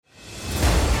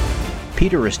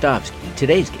Peter Rostovsky.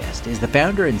 Today's guest is the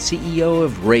founder and CEO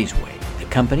of Raiseway, the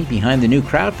company behind the new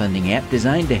crowdfunding app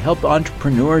designed to help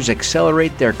entrepreneurs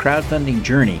accelerate their crowdfunding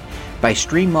journey by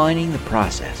streamlining the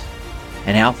process.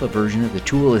 An alpha version of the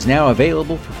tool is now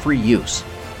available for free use.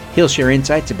 He'll share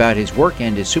insights about his work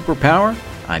and his superpower.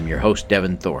 I'm your host,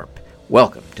 Devin Thorpe.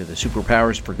 Welcome to the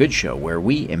Superpowers for Good show, where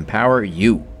we empower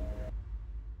you.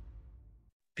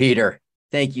 Peter,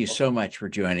 thank you so much for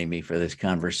joining me for this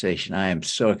conversation. I am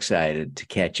so excited to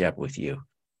catch up with you.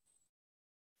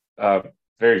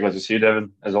 Very glad to see you,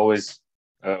 Devin. As always,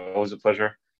 always a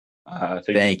pleasure.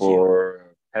 Thank you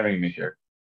for having me here.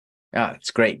 Oh,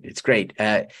 it's great. It's great.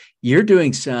 You're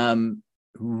doing some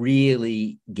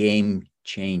really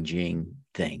game-changing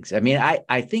things. I mean,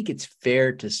 I think it's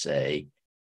fair to say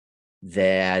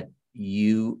that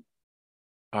you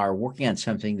are working on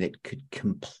something that could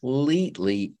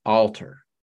completely alter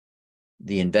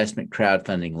the investment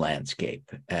crowdfunding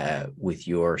landscape with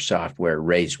your software,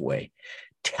 Raiseway.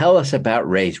 Tell us about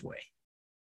Raiseway.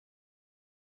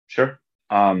 Sure.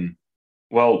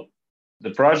 Well,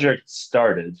 the project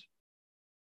started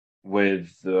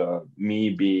with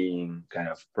me being kind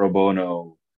of pro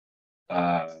bono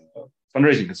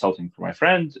fundraising consulting for my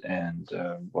friend and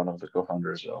one of the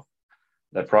co-founders of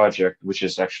that project, which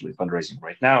is actually fundraising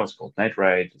right now. It's called Night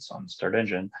Ride. It's on Start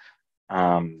Engine.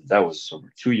 That was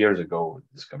over 2 years ago.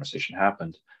 This conversation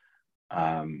happened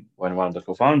when one of the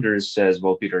co-founders says,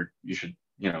 "Well, Peter, you should,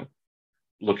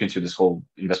 look into this whole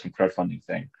investment crowdfunding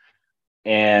thing."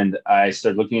 And I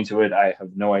started looking into it. I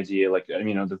have no idea.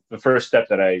 The first step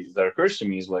that occurs to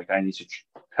me is I need to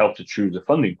help to choose a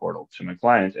funding portal to my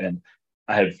client, and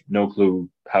I have no clue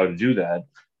how to do that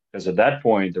because at that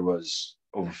point there was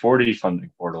over 40 funding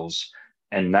portals,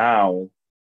 and now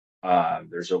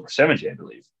there's over 70, I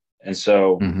believe. And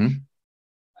so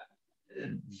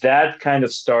that kind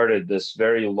of started this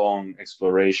very long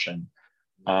exploration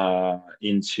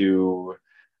into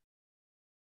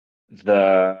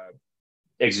the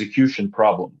execution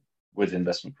problem with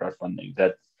investment crowdfunding,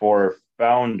 that for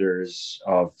founders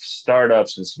of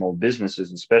startups and small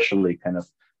businesses, especially kind of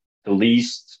the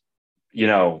least,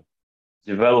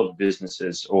 developed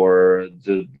businesses or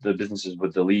the businesses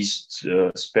with the least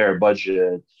spare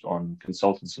budget on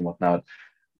consultants and whatnot,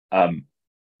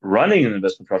 running an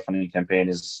investment crowdfunding campaign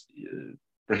is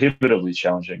prohibitively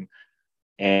challenging.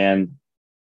 And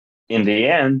in the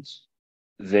end,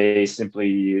 they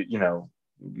simply,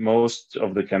 most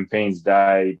of the campaigns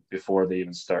die before they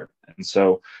even start. And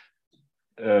so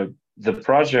the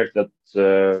project that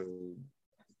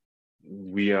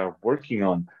we are working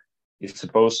on is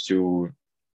supposed to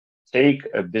take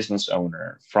a business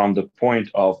owner from the point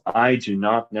of, I do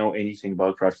not know anything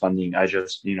about crowdfunding. I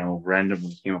just,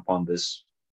 randomly came upon this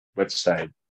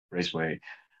website, Raiseway.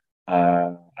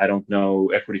 I don't know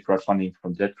equity crowdfunding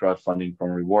from debt crowdfunding from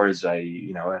rewards.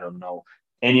 I don't know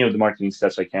any of the marketing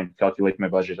steps. I can't calculate my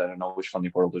budget. I don't know which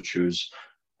funding portal to choose,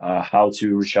 how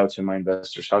to reach out to my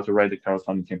investors, how to write the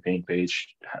crowdfunding campaign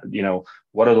page,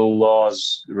 what are the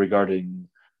laws regarding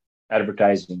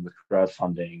advertising with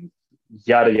crowdfunding,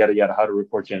 yada, yada, yada, how to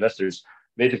report to investors.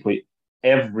 Basically,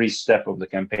 every step of the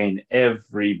campaign,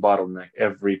 every bottleneck,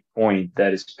 every point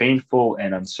that is painful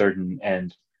and uncertain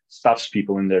and stops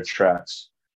people in their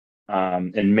tracks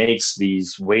and makes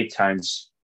these wait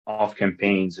times of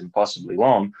campaigns impossibly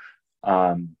long.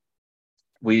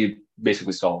 We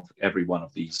basically solve every one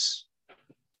of these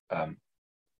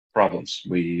problems.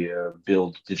 We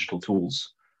build digital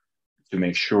tools to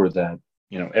make sure that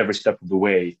every step of the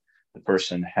way the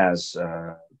person has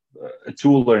a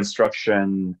tool or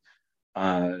instruction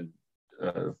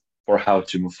for how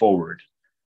to move forward.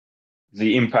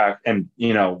 The impact, and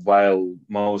while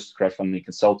most crowdfunding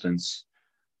consultants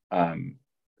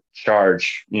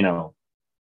charge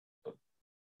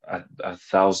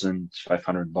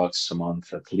 $1,500 a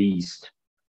month at least,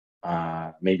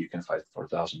 maybe you can find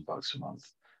 $4,000 a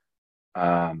month.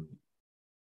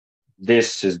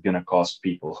 This is going to cost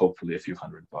people hopefully a few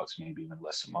 $100, maybe even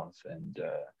less a month. And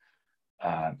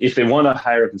if they want to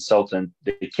hire a consultant,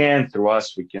 they can through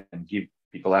us. We can give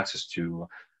people access to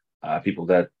people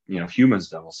that,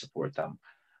 humans that will support them.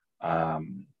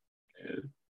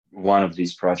 One of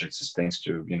these projects is thanks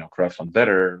to, Crowdfund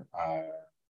Better,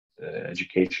 the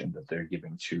education that they're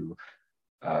giving to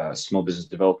small business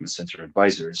development center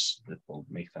advisors that will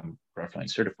make them crowdfunding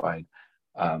certified.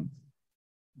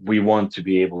 We want to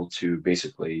be able to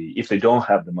basically, if they don't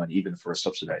have the money, even for a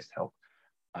subsidized help,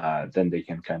 then they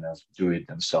can kind of do it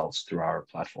themselves through our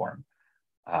platform.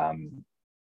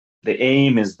 The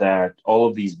aim is that all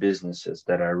of these businesses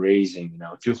that are raising,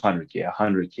 $200K,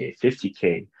 $100K,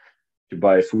 $50K to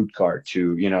buy a food cart,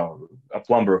 to, a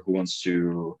plumber who wants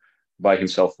to buy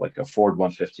himself like a Ford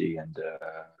 150 and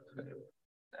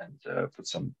put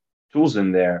some tools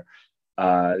in there,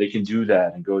 they can do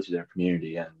that and go to their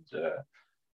community and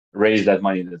raise that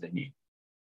money that they need.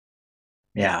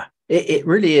 Yeah, it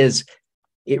really is.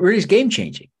 It really is game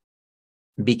changing,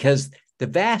 because the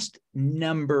vast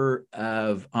number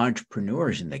of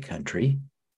entrepreneurs in the country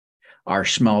are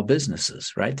small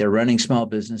businesses, right? They're running small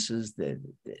businesses.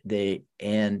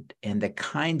 And the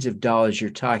kinds of dollars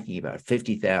you're talking about,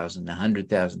 50,000,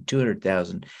 100,000,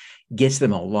 200,000, gets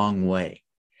them a long way.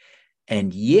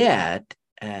 And yet,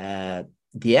 the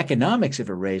economics of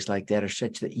a raise like that are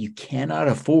such that you cannot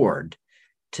afford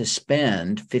to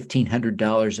spend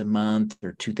 $1,500 a month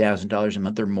or $2,000 a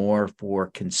month or more for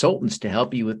consultants to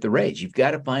help you with the raise. You've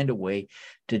got to find a way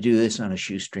to do this on a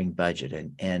shoestring budget,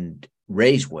 and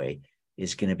Raiseway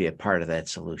is going to be a part of that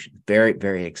solution. Very,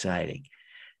 very exciting.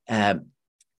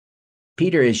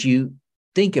 Peter, as you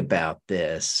think about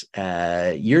this,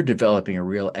 you're developing a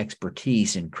real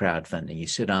expertise in crowdfunding. You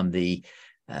sit on the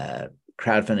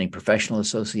Crowdfunding Professional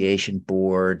Association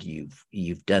board.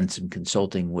 You've done some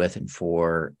consulting with and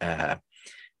for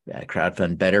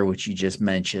Crowdfund Better, which you just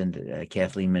mentioned,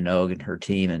 Kathleen Minogue and her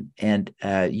team, and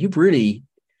you've really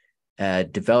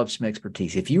developed some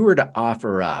expertise. If you were to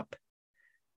offer up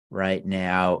right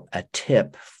now a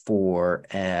tip for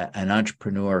an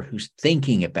entrepreneur who's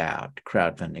thinking about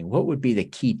crowdfunding, what would be the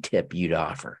key tip you'd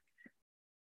offer?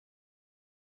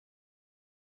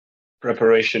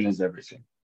 Preparation is everything.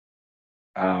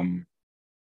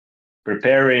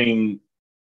 Preparing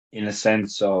in a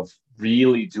sense of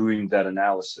really doing that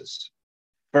analysis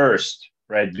first,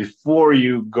 right? Before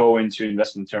you go into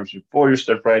investment terms, before you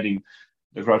start writing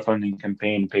the crowdfunding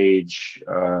campaign page,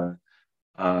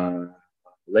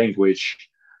 language,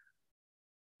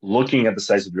 looking at the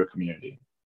size of your community,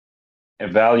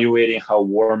 evaluating how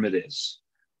warm it is,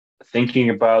 thinking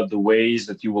about the ways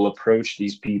that you will approach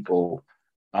these people,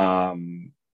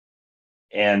 and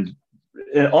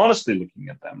honestly looking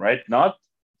at them, right? Not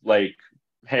like,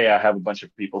 hey, I have a bunch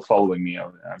of people following me,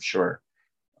 I'm sure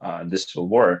this will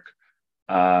work.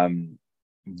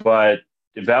 But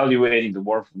evaluating the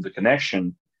warmth of the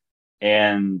connection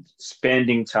and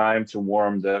spending time to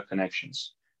warm the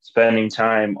connections, spending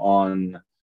time on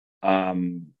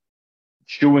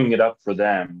chewing it up for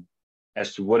them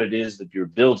as to what it is that you're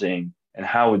building and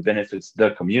how it benefits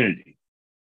the community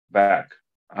back.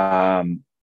 And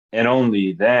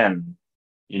only then,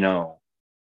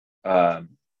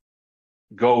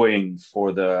 going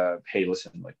for the, hey,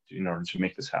 listen, like, in order to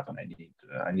make this happen, I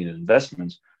need an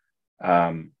investment.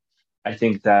 I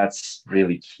think that's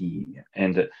really key.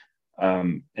 And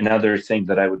another thing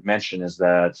that I would mention is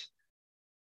that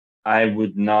I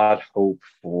would not hope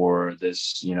for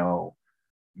this,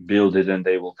 build it and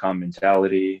they will come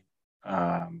mentality.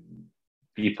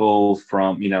 People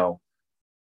from,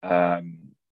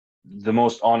 the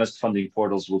most honest funding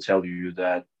portals will tell you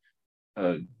that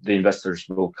the investors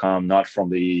will come not from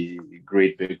the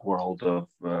great big world of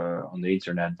on the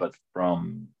internet, but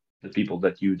from the people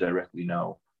that you directly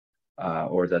know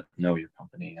or that know your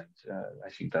company. And I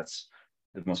think that's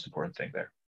the most important thing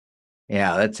there.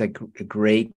 Yeah, that's a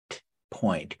great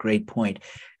point. Great point.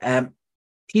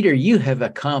 Peter, you have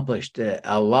accomplished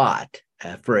a lot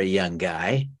for a young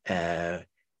guy.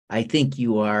 I think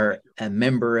you are a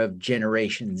member of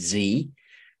Generation Z,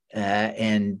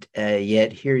 and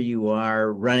yet here you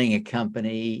are running a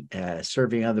company,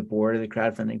 serving on the board of the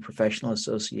Crowdfunding Professional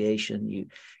Association. You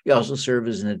also serve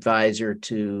as an advisor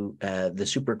to the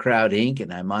Super Crowd Inc.,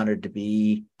 and I'm honored to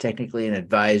be technically an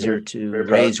advisor to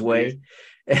Raiseway.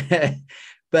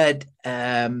 But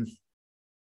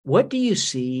what do you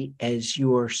see as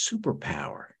your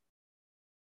superpower?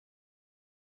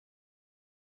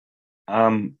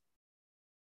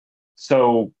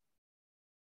 So,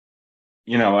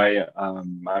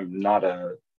 I'm not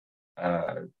a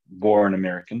born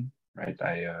American, right?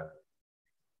 I to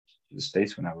the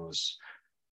States when I was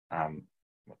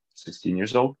 16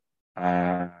 years old,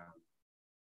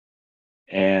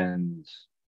 and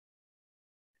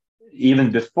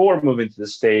even before moving to the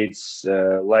States,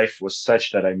 life was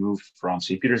such that I moved from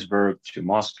St. Petersburg to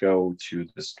Moscow to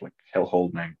this like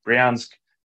hellhole named Bryansk,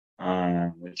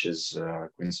 which is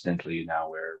coincidentally now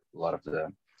where a lot of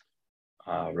the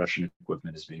Russian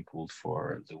equipment is being pulled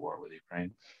for the war with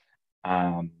Ukraine.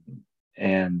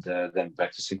 And then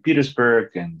back to St.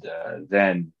 Petersburg, and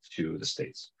then to the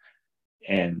States.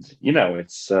 And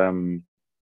it's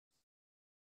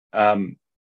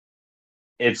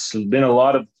been a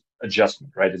lot of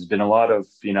adjustment, right? It's been a lot of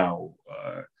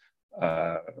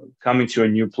coming to a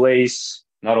new place,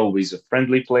 not always a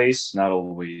friendly place, not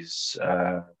always,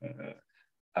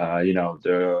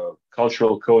 the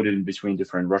cultural code in between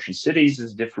different Russian cities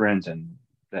is different. And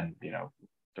then,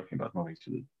 talking about moving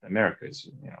to America is,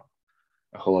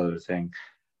 a whole other thing.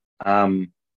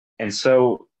 Um, and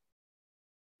so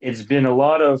it's been a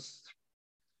lot of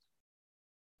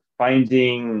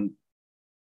finding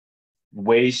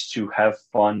ways to have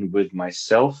fun with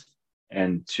myself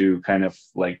and to kind of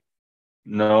like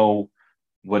know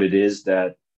what it is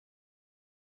that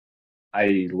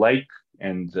I like,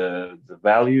 and the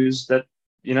values that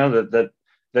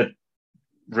that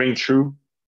ring true.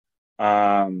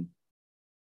 Um,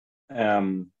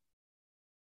 um,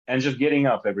 and just getting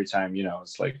up every time,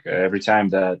 it's like every time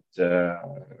that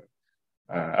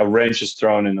a wrench is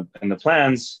thrown in the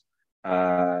plans.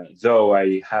 Though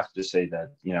I have to say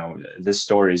that this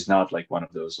story is not like one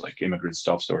of those like immigrant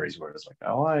stuff stories where it's like,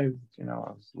 oh, I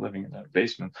was living in a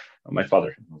basement. My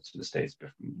father had moved to the States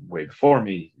way before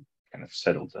me, kind of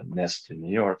settled a nest in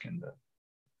New York, and it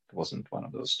wasn't one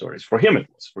of those stories. For him, it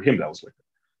was. For him, that was like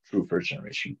a true first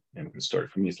generation immigrant story.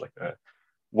 For me, it's like a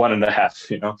one and a half.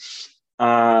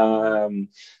 Um,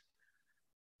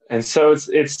 and so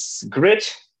it's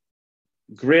grit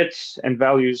and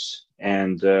values,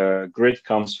 and grit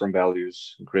comes from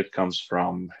values. Grit comes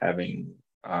from having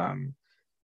an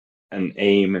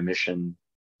aim, a mission,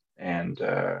 and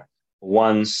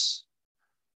once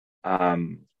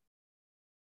um,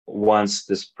 once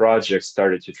this project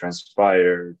started to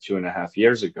transpire 2.5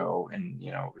 years ago, and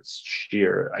it's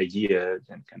sheer idea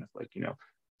and kind of like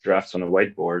drafts on a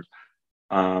whiteboard.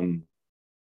 um,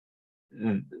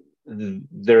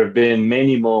 there have been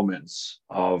many moments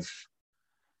of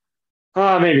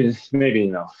maybe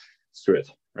screw it,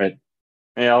 right?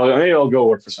 Maybe I'll go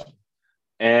work for someone.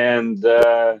 And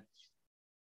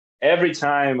every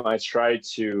time I tried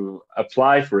to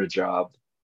apply for a job,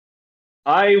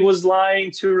 I was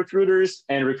lying to recruiters,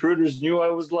 and recruiters knew I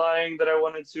was lying, that I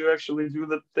wanted to actually do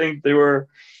the thing they were,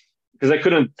 because I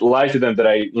couldn't lie to them that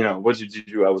what did you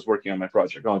do? I was working on my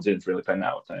project. Oh, it didn't really pan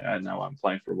out. Now I'm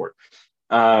applying for work.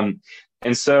 And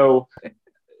so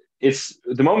it's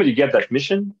the moment you get that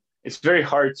mission, it's very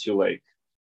hard to like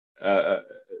uh,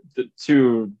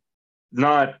 to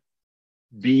not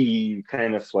be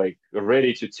kind of like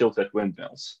ready to tilt at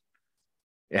windmills.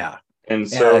 Yeah.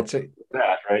 And Yeah. so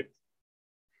that, right?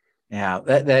 Yeah,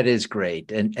 that is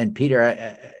great. And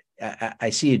Peter, I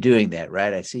see you doing that,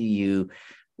 right? I see you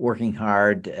working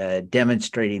hard,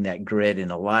 demonstrating that grit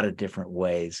in a lot of different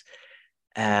ways.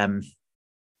 As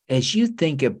you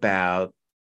think about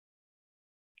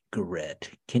grit,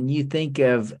 can you think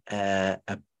of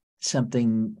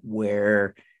something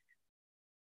where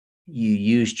you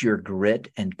used your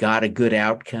grit and got a good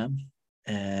outcome?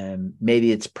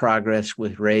 Maybe it's progress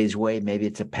with Raiseway, maybe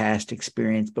it's a past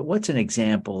experience, but what's an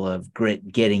example of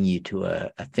grit getting you to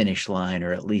a finish line,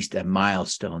 or at least a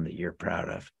milestone that you're proud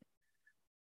of?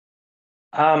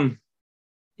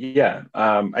 Yeah,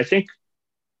 I think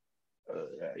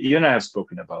you and I have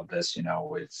spoken about this.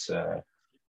 It's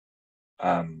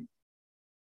um,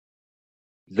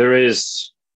 there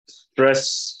is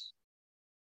stress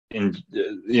in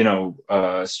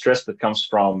stress that comes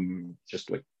from just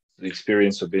like the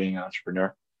experience of being an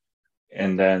entrepreneur,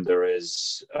 and then there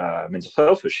is mental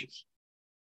health issues.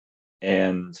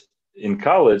 And in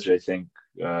college, I think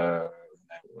when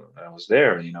I was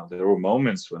there, there were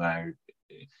moments when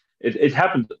it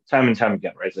happened time and time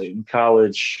again, right? Like in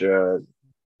college, there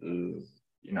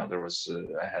was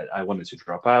I wanted to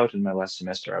drop out in my last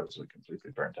semester. I was like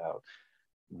completely burnt out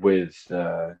with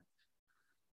uh,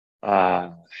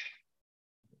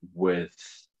 with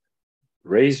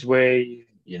Raiseway.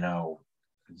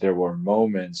 There were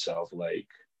moments of like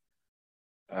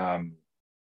um,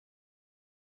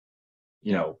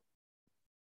 you know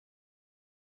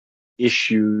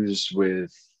issues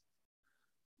with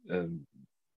um,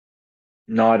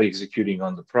 not executing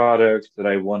on the product that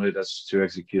I wanted us to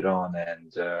execute on.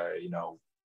 And I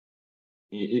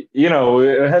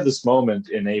had this moment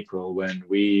in April when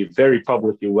we very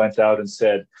publicly went out and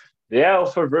said the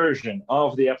alpha version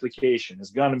of the application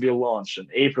is going to be launched on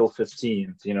April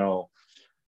 15th,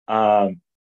 um,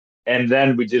 and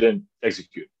then we didn't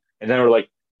execute. And then we're like,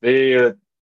 the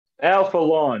alpha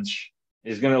launch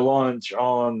is going to launch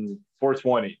on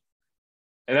 420,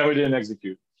 and then we didn't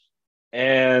execute.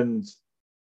 And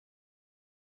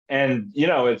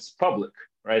it's public,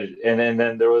 right? And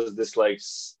then there was this like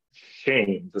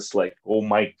shame, this like, oh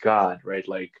my god, right?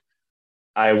 Like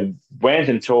I went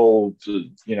and told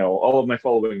all of my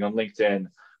following on LinkedIn,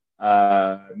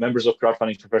 members of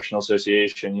Crowdfunding Professional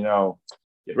Association,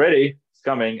 get ready, it's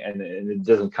coming, and it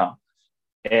doesn't come.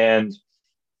 And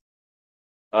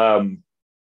Um,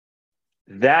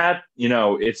 that,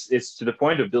 it's to the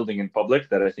point of building in public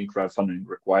that I think crowdfunding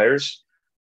requires.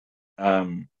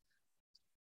 Um,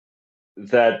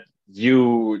 that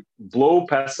you blow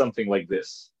past something like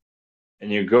this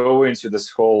and you go into this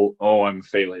whole, oh, I'm a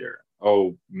failure.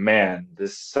 Oh man,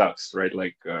 this sucks, right?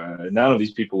 Like none of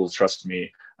these people will trust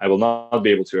me. I will not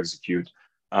be able to execute.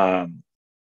 Um,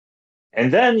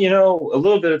 and then, a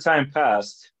little bit of time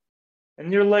passed,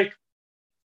 and you're like,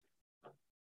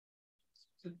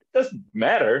 it doesn't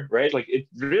matter, right? Like it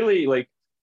really, like,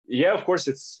 yeah, of course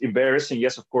it's embarrassing.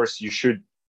 Yes, of course you should,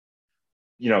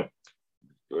 you know,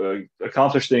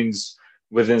 accomplish things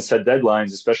within set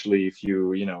deadlines, especially if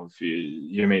you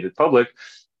made it public.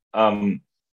 Um,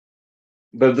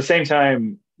 but at the same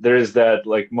time, there is that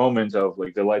like moment of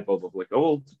like the light bulb of like, oh,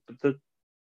 well,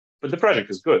 but the project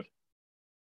is good.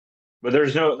 But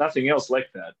there's nothing else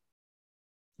like that.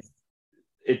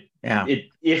 It Yeah. it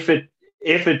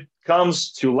if it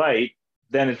comes to light,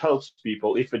 then it helps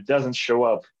people. If it doesn't show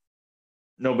up,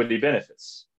 nobody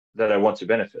benefits that I want to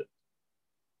benefit.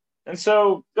 And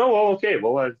so, oh well, okay,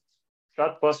 well I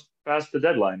shot past the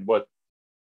deadline.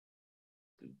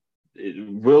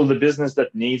 Will the business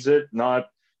that needs it not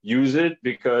use it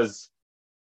because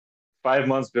 5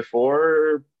 months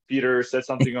before Peter said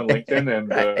something on LinkedIn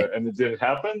Right. and it didn't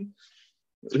happen?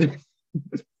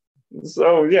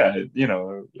 So yeah,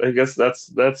 I guess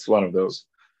that's one of those.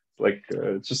 Like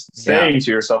just Yeah. saying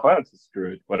to yourself, "Oh,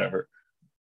 screw it, whatever."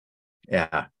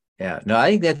 Yeah. Yeah. No,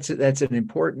 I think that's an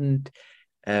important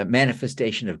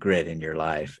manifestation of grit in your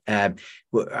life.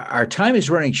 Our time is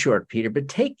running short, Peter, but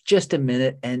take just a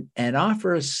minute and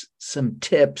offer us some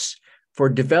tips for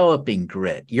developing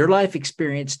grit. Your life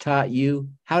experience taught you.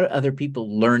 How do other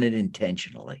people learn it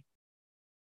intentionally?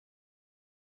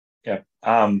 Yeah.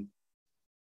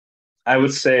 I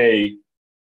would say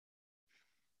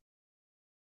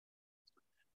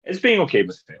it's being okay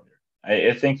with failure.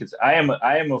 I think I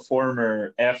am a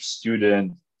former F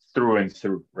student through and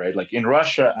through, right? Like in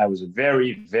Russia, I was a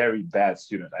very, very bad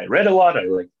student. I read a lot, I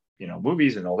like,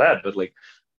 movies and all that, but like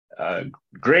uh,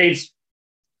 grades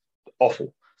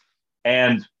awful.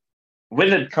 And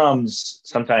with it comes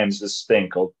sometimes this thing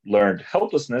called learned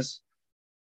helplessness.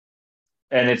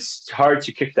 And it's hard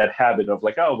to kick that habit of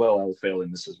like, oh, well, I'll fail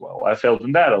in this as well. I failed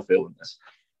in that, I'll fail in this.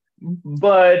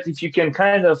 But if you can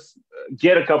kind of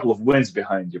get a couple of wins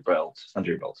behind your belt, under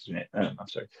your belt, I'm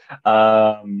sorry,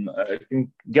 you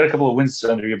can get a couple of wins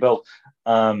under your belt.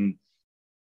 Um,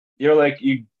 you're like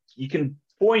you can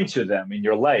point to them in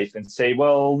your life and say,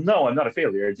 well, no, I'm not a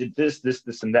failure. I did this,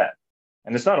 and that.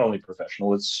 And it's not only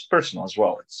professional; it's personal as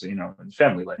well. It's in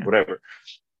family life, whatever.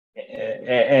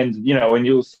 And when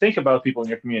you think about people in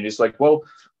your community, it's like, well,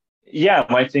 yeah,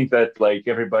 I might think that like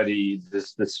everybody,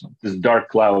 this dark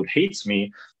cloud hates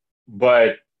me,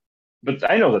 but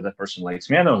I know that that person likes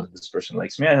me. I know that this person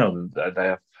likes me. I know that I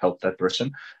have helped that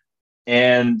person,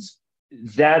 and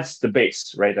that's the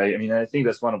base, right? I mean, I think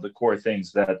that's one of the core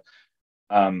things that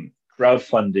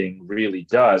crowdfunding really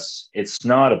does. It's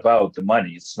not about the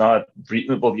money. It's not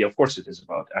well, yeah, of course, it is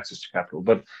about access to capital,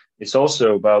 but it's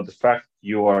also about the fact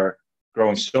you are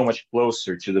growing so much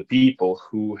closer to the people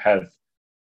who have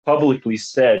publicly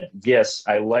said, yes,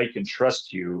 I like and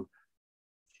trust you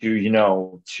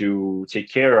to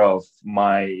take care of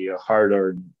my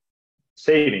hard-earned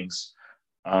savings.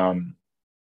 Um,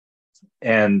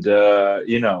 and this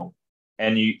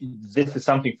is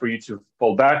something for you to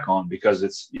fall back on because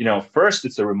it's, first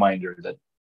it's a reminder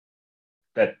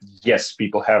that yes,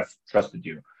 people have trusted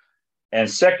you. And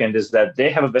second is that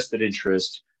they have a vested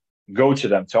interest. Go to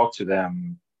them, talk to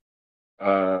them,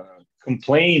 uh,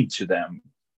 complain to them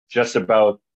just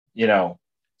about,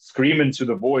 scream into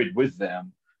the void with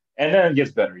them. And then it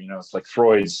gets better. It's like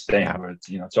Freud's thing Yeah. where,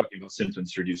 talking about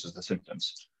symptoms reduces the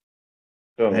symptoms.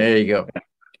 So There you go.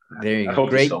 There you I go. hope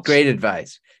this Great, helps. great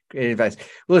advice. Great advice.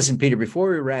 Well, listen, Peter, before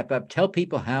we wrap up, tell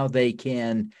people how they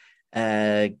can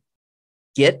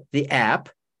get the app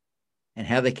and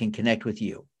how they can connect with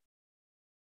you.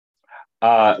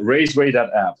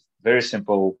 Raiseway.app. Very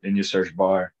simple in your search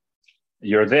bar.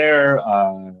 You're there.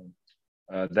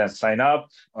 Then sign up.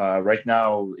 Right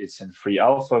now, it's in free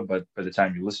alpha, but by the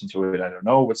time you listen to it, I don't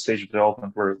know what stage of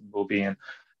development we'll be in.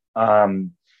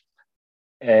 And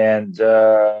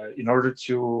in order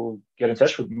to get in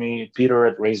touch with me, Peter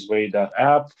at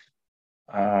raiseway.app.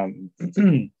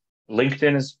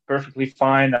 LinkedIn is perfectly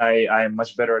fine. I am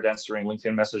much better at answering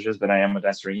LinkedIn messages than I am at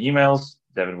answering emails.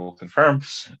 Devin will confirm.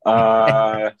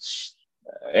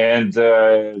 And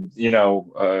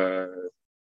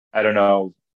I don't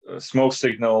know, smoke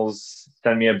signals,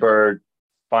 send me a bird,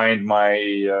 find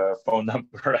my phone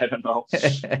number. I don't know.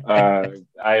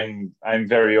 I'm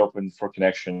very open for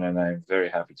connection, and I'm very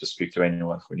happy to speak to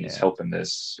anyone who needs Yeah. help in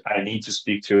this. I need to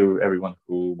speak to everyone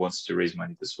who wants to raise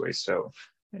money this way. So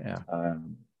Yeah.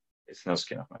 it's no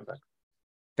skin off my back.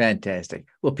 Fantastic.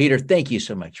 Well, Peter, thank you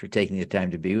so much for taking the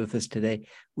time to be with us today.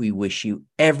 We wish you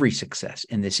every success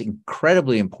in this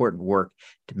incredibly important work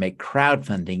to make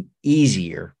crowdfunding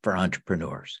easier for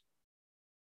entrepreneurs.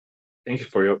 Thank you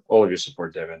for all of your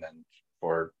support, Devin, and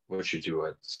for what you do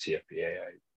at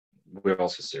CFPA. We all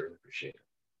sincerely appreciate it.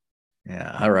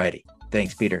 Yeah. All righty.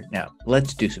 Thanks, Peter. Now,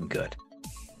 let's do some good.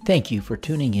 Thank you for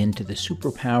tuning in to the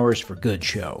Superpowers for Good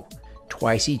show.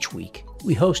 Twice each week,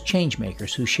 we host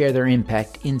changemakers who share their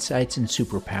impact, insights, and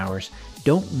superpowers.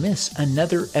 Don't miss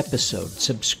another episode.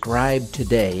 Subscribe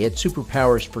today at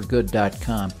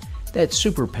superpowersforgood.com. That's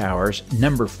superpowers,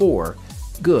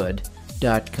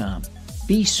 good.com.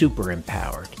 Be super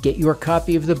empowered. Get your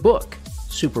copy of the book,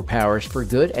 Superpowers for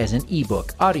Good, as an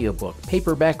ebook, audiobook,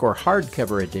 paperback, or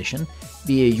hardcover edition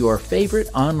via your favorite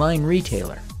online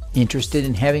retailer. Interested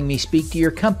in having me speak to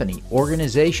your company,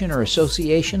 organization, or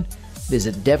association?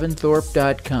 Visit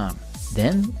devinthorpe.com.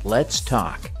 Then let's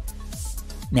talk.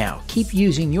 Now, keep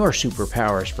using your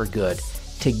superpowers for good.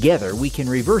 Together, we can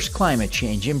reverse climate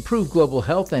change, improve global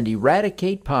health, and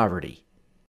eradicate poverty.